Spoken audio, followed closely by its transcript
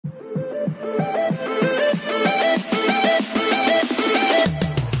Hi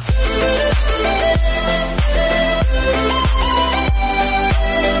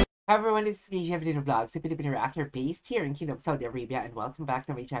everyone, this is ABS-CBN Vlogs, a Filipino reactor based here in Kingdom of Saudi Arabia, and welcome back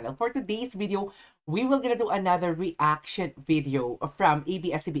to my channel. For today's video, we will gonna do another reaction video from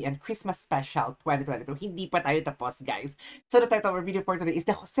ABS-CBN Christmas Special 2022. Hindi pa tayo tapos, guys. So the title of our video for today is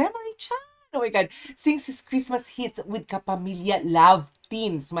the Jose Marichan. Oh my God, sings his Christmas hits with Kapamilya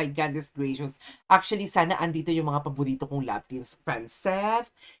Loveteams. My goodness gracious. Actually, sana andito yung mga paborito kong Loveteams.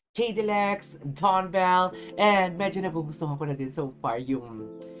 Francet, K-Deluxe, Don Bell, and medyo nagugustuhan ko na din so far yung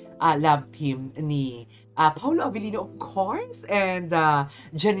love team ni Paulo Avelino, of course, and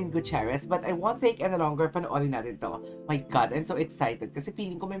Janine Gutierrez. But I won't take any longer, panoorin natin to. My God, I'm so excited kasi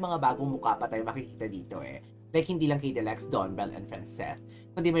feeling ko may mga bagong mukha pa tayo makikita dito eh. Like, hindi lang K-Deluxe, Don Bell, and Francet,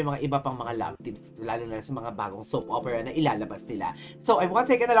 kundi may mga iba pang mga love teams dito, lalo na sa mga bagong soap opera na ilalabas nila. So, I won't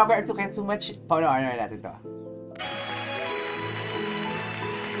take any longer and too much. Panoorin natin to.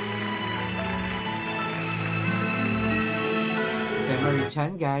 Jose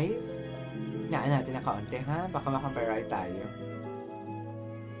Marichan, guys. Naan natin na kaunti, ha? Baka makaparay tayo.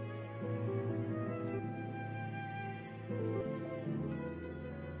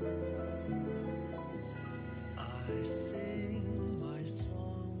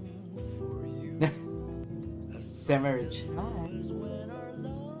 Jose Marichan.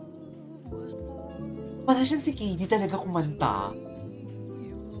 Wala siyang si Katie talaga kumanta.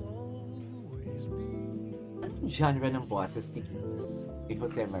 Genre ng boses ni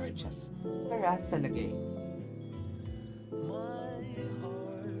Jose Marichan. Paras talaga eh.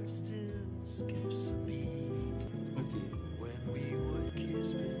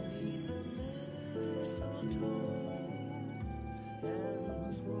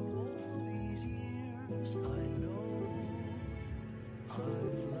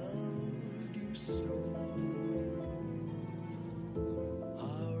 Okay.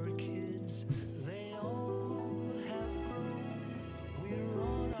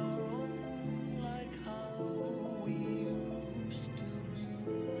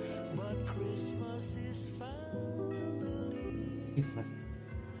 Christmas.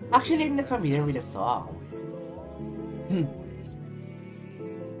 Actually, I'm not familiar with the song.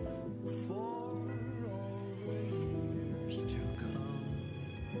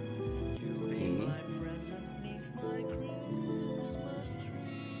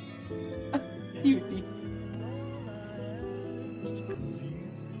 Cutie.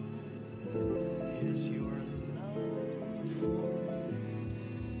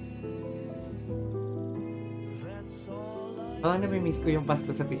 Oh, nami-miss ko yung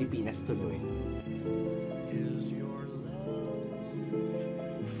Pasko sa Pilipinas tuloy.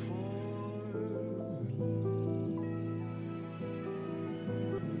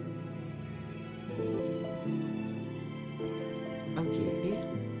 Okay.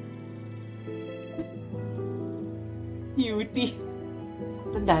 Cutie.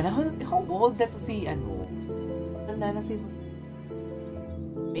 Tanda na. How old na to si ano? Tanda na si...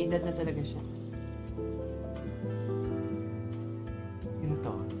 May edad na talaga siya. Ano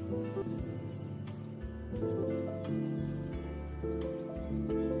to?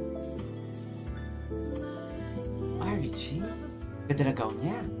 RG? Ganda na gown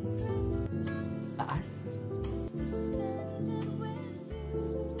niya. Taas.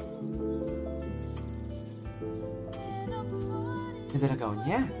 Ganda na gown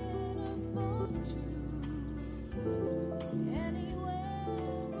niya.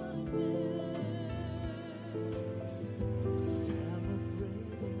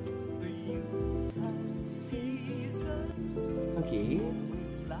 Okay.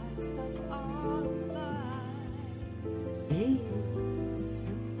 Hey.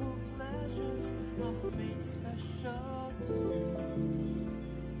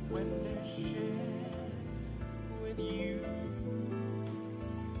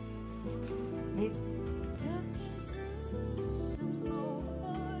 Hey.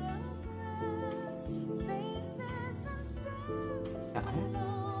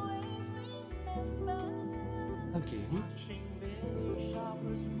 Okay.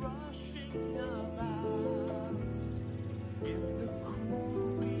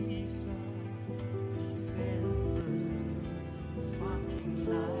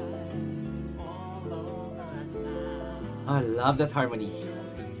 I love that harmony.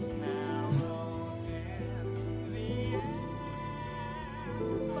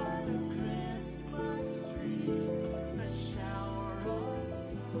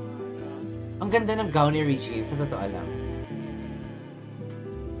 Ang ganda ng gown ni Regine, sa totoo lang.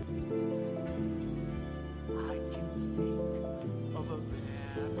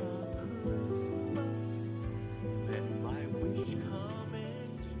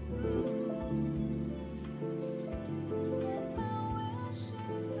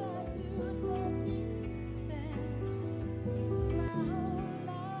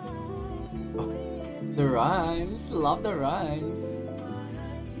 The rhymes. Love the rhymes.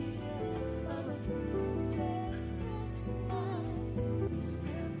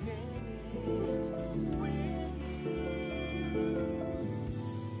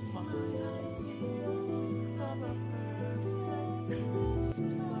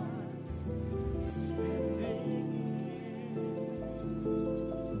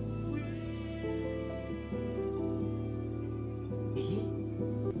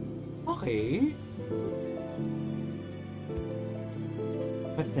 Okay.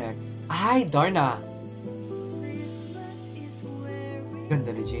 What's next? Ay, Darna!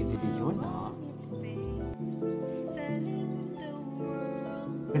 Ganda ni Jane Leon, ha?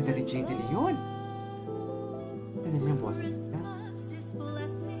 Ganda ni Jane Leon. Ganda niya yung boses niya.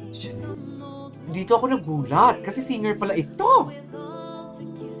 Dito ako nagulat kasi singer pala ito.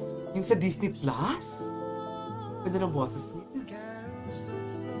 Yung sa Disney Plus. Ganda ng boses niya.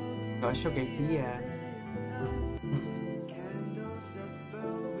 Joshua Garcia.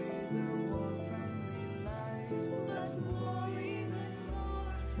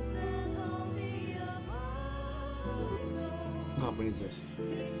 Gwapo ni Josh.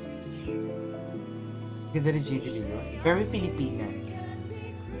 Ganda ni J.D. Leon. Very Filipina.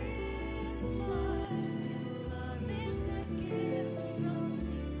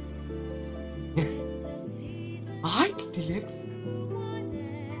 Ay, Lex.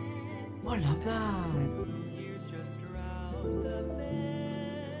 Oh, love that.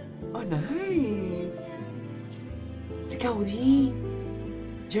 Oh, nice. Si Kauri.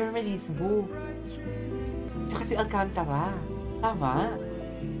 Jeremy Lisbo. Tsaka si Alcantara. Tama.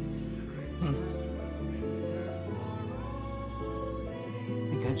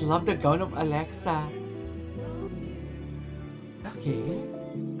 I God, love the gown of Alexa. Okay.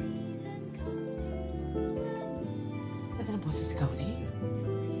 Ganda ng boses si Kauri.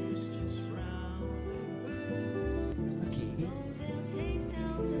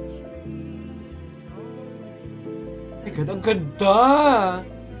 My God, ang ganda!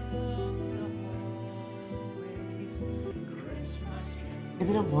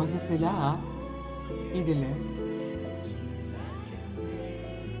 Ganda ng boses nila, ha? Idilex.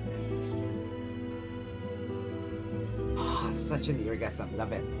 Ah, such an orgasm.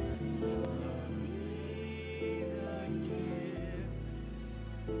 Love it.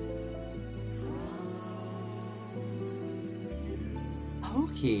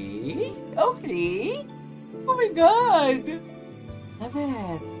 Okay. Okay. Oh my God! Love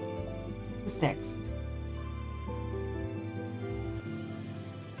it! What's next?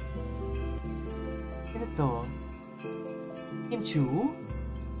 Ano to? Kim Chu?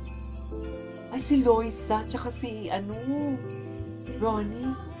 Ay, si Loisa, tsaka si,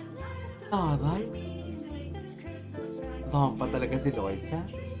 Ronnie. Taray. Bamba talaga si Loisa.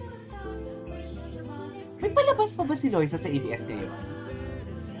 May palabas pa ba si Loisa sa ABS ngayon?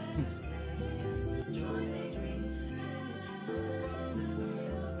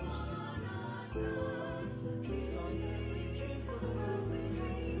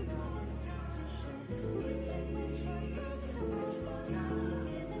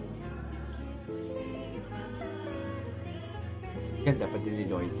 Ganda pa din ni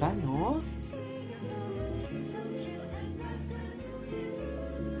Loisa, no?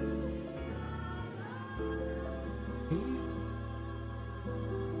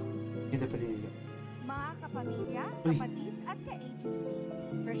 Ganda pa din ni Loisa. Mga kapamilya, kapatid at ka-agency.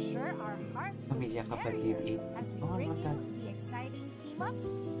 For sure, our hearts will be Pamilya, kapatid, merrier as we bring you the exciting team-ups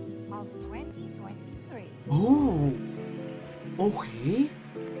of 2023. Oh! Okay.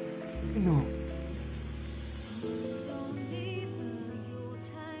 No.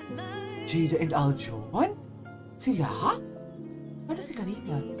 Jada and Aljon? Sila? Ano si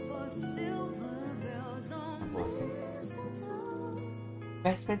Karina? Ang boses.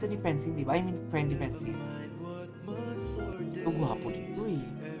 Best friend to ni Francine, di ba? I mean, friend ni Francine. Ang gwapo dito eh.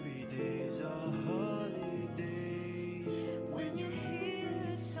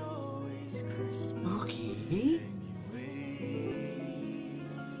 Okay.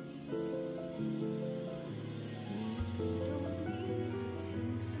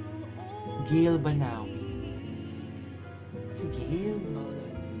 Gail Banawi. Si Gail.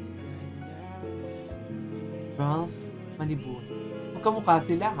 Ralph Malibun. Magkamukha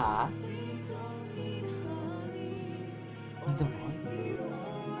sila, ha? Ito mo?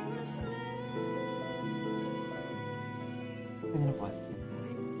 Ano na boses?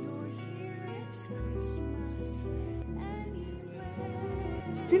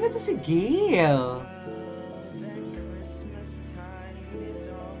 Sino to si Gail?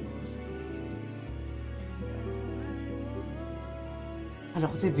 Ano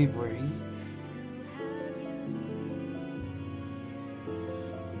ko si February?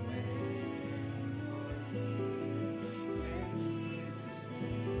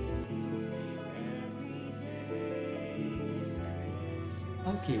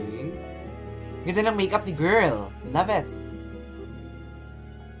 Okay. Ganda ng makeup ni girl. Love it.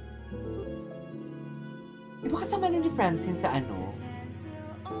 Di ba kasama ni Francine sa ano?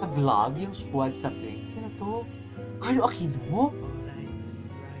 Sa vlog, yung squad sa play. Ano to? Carlo Aquino?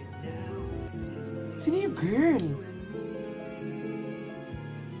 Sino yung girl?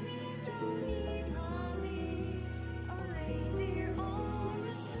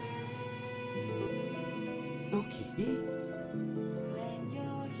 Okay.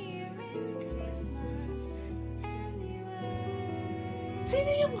 Sino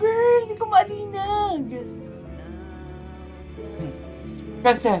yung girl? Hindi ko maalinag.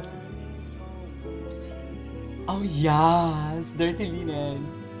 Cancel. Oh yes, Dirty Linen.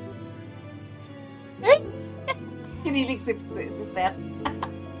 Eh? Kinilig si Seth.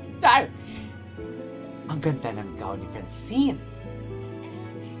 Char! Ang ganda ng gown ni Francine.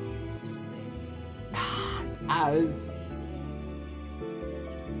 As.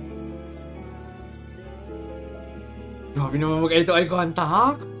 Grabe naman mag-ito eye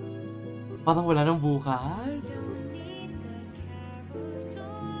contact. Parang wala nang bukas.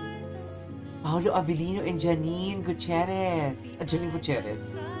 Paolo Avelino and Janine Gutierrez. Janine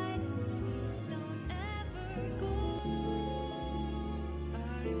Gutierrez.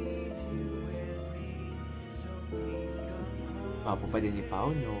 Papo pa din ni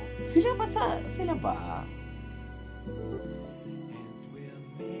Paolo. Sila ba?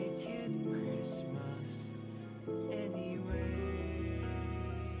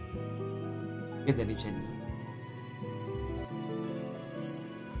 Ganda ni Janine.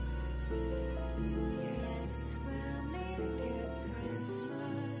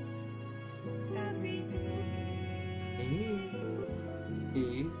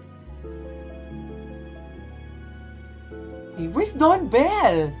 Hey, where's Don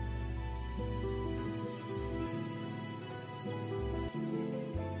Bell?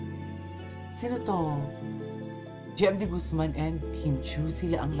 Sino to? GMD Guzman and Kim Chu,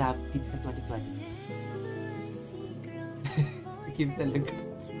 sila ang Loveteams sa 2020. Si Kim talaga.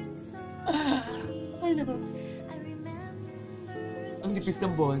 Ay, naku. Ang nipis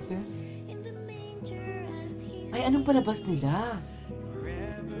ng boses. Ay, anong palabas nila?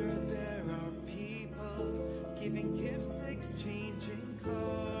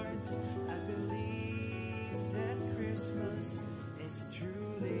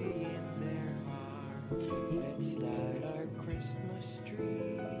 Let's light our Christmas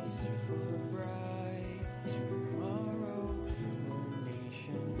trees for a bright tomorrow. All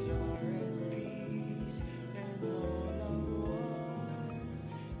nations are at peace and all are one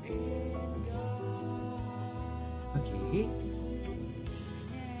in God. Okay.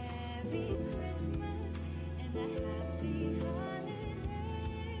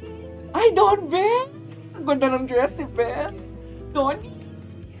 Ay, Don Ben! Ang ganda ng dress ni Ben. Donnie.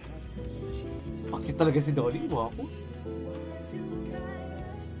 Bakit talaga si Donnie? Guwapo.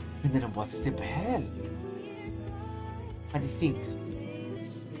 Ganda ng boses ni Belle. Distinct.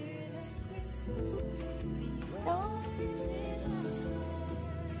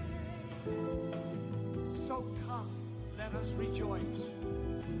 So come, let us rejoice.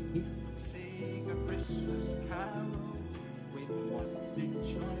 Sing a Christmas carol with one big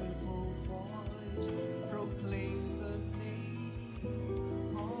joyful voice. Proclaim the name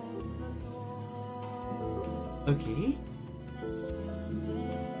of the Lord. Okay.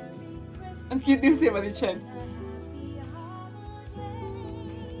 Ang cute din si Marie-chan.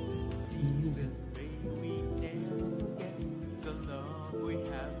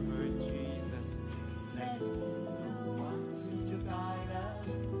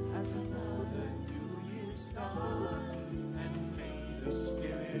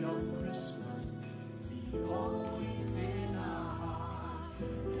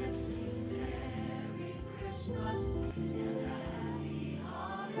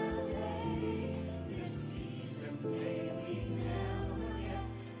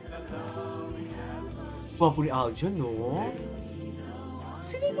 Gwapo ni Aljon, no?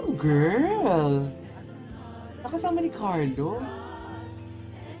 Sino yung girl? Nakasama ni Carlo?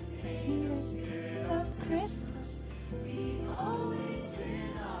 Christmas.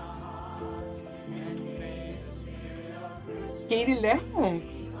 Katie Lex.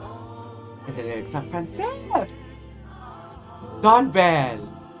 And the lyrics of Francine. Don Bell.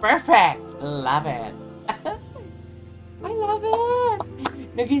 Perfect. Love it. I love it.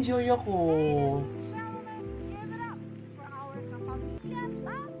 Nag-enjoy ako.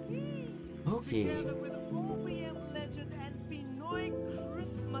 Okay. Together with OPM legend and Pinoy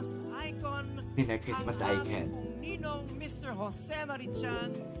Christmas icon. Pinoy Christmas icon. Ninong Mr. Jose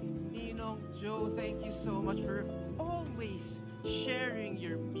Marichan. Ninong Joe, thank you so much for always sharing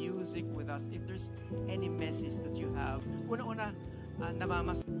your music with us. If there's any message that you have, una-una,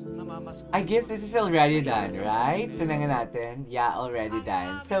 namamas. I guess this is already done, right? Tinangan natin. Yeah, already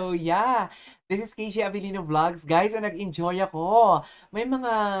done. So, yeah. This is KJ Avelino Vlogs. Guys, nag-enjoy ako. May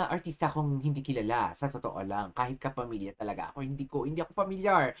mga artista akong hindi kilala, sa totoo lang. Kahit kapamilya talaga ako, hindi ako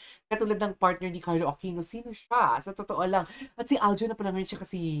familiar. Katulad ng partner ni Carlo Aquino, sino siya? Sa totoo lang. At si Aljo na pala ngayon siya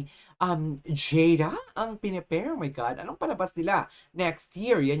kasi Jada ang pinipare. Oh my God, anong palabas nila? Next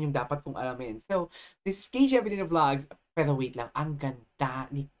year, yan yung dapat kong alamin. So, this is KJ Avelino Vlogs. Pero wait lang, ang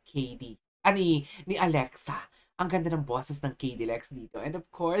ganda ni KD. Ni Alexa. Ang ganda ng boses ng KD Lex dito. And of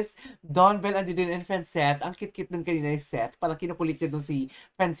course, Don Bell andito din and Francette. Ang kit-kit ng kanina ni Seth. Parang kinukulit niya dun si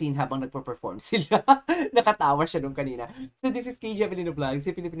Francine habang nagpo-perform sila. Nakatawa siya dun kanina. So this is KJ Avelino Vlogs,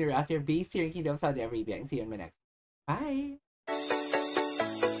 si Filipino Reactor based here in Kingdom, Saudi Arabia. And see you on my next. Bye!